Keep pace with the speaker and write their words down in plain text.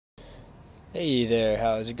Hey there,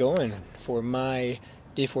 how's it going? For my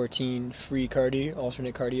day 14 free cardio,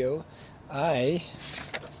 alternate cardio, I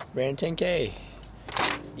ran 10K.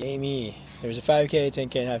 Yay me. There was a 5K,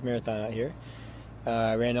 10K, and a half marathon out here.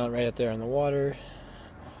 I ran out right up there on the water.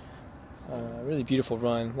 Really beautiful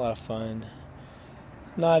run, a lot of fun.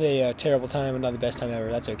 Not a terrible time, but not the best time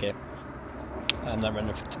ever. That's okay. I'm not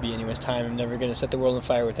running to be anyone's time. I'm never going to set the world on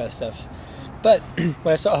fire with that stuff. But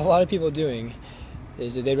what I saw a lot of people doing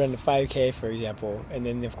is that they run a 5K, for example, and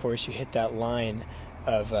then of course you hit that line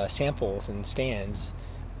of samples and stands,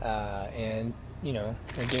 and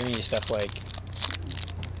they're giving you stuff like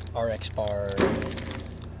RX bar,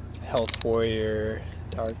 Health Warrior,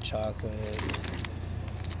 dark chocolate,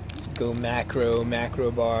 Go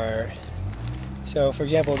macro bar. So for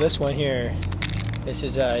example, this one here, this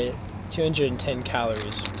is 210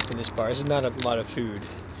 calories in this bar. This is not a lot of food.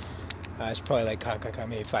 It's probably like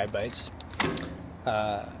maybe 5 bites.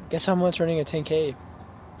 Guess how much running a 10K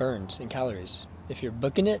burns in calories? If you're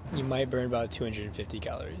booking it, you might burn about 250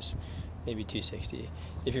 calories, maybe 260.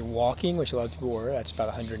 If you're walking, which a lot of people were, that's about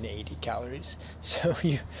 180 calories. So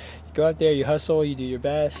you go out there, you hustle, you do your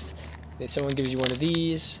best, then someone gives you one of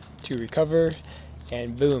these to recover,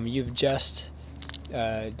 and boom, you've just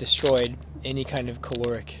destroyed any kind of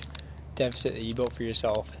caloric deficit that you built for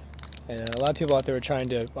yourself. And a lot of people out there are trying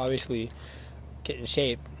to obviously get in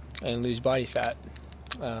shape and lose body fat,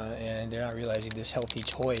 and they're not realizing this healthy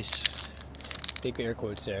choice, big air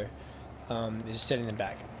quotes there, is setting them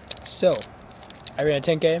back. So I ran a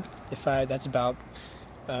 10K. That's about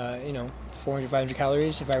 400, 500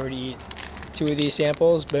 calories. If I were to eat 2 of these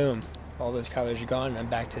samples, boom, all those calories are gone, and I'm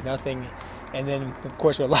back to nothing. And then of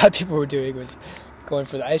course what a lot of people were doing was going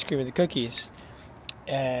for the ice cream and the cookies,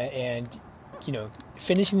 and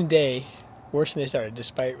finishing the day worse than they started,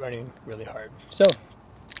 despite running really hard. So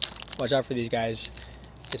watch out for these guys.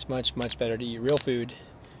 It's much better to eat real food,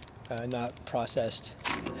 not processed,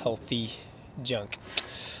 healthy junk.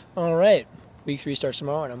 All right, week 3 starts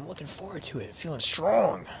tomorrow, and I'm looking forward to it. Feeling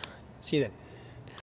strong. See you then.